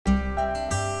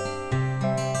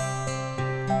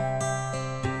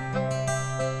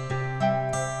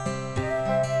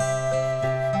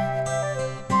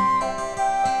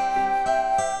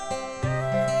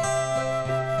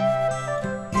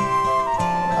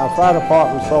Our fire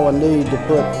department saw a need to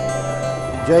put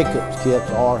Jacob's kits,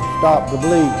 or Stop the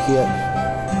Bleed kits,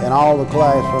 in all the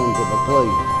classrooms at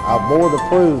McLees. Our board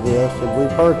approved this and we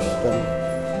purchased them.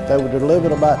 They were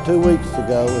delivered about 2 weeks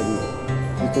ago,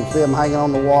 and you can see them hanging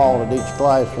on the wall at each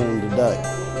classroom today.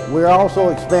 We're also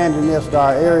expanding this to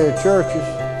our area churches,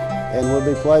 and we'll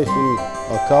be placing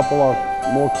a couple or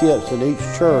more kits in each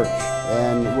church,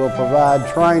 and we'll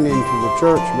provide training to the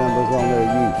church members on their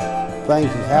use.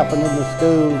 Things have happened in the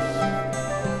schools,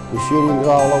 the shootings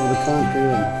all over the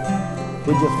country, and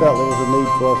we just felt there was a need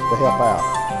for us to help out.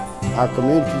 Our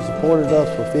community supported us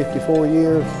for 54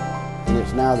 years, and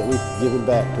it's now that we've given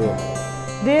back to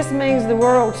them. This means the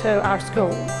world to our school.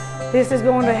 This is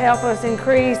going to help us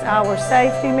increase our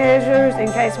safety measures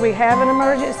in case we have an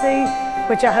emergency,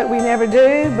 which I hope we never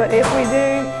do, but if we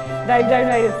do, they've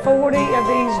donated 40 of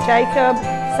these Jacob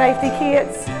safety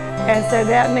kits, and so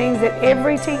that means that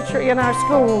every teacher in our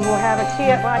school will have a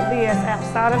kit like this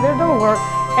outside of their door,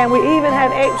 and we even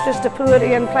have extras to put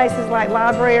in places like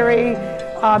library,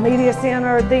 media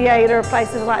center, theater,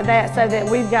 places like that, so that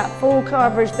we've got full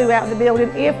coverage throughout the building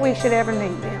if we should ever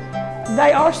need them.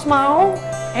 They are small,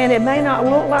 and it may not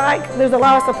look like there's a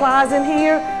lot of supplies in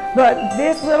here, but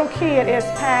this little kit is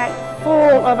packed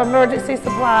full of emergency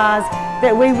supplies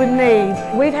that we would need.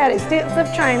 We've had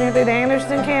extensive training through the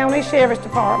Anderson County Sheriff's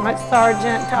Department.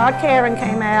 Sergeant Todd Caron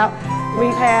came out.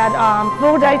 We've had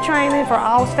full day training for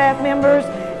all staff members,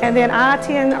 and then I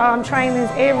attend trainings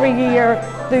every year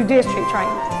through district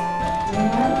training.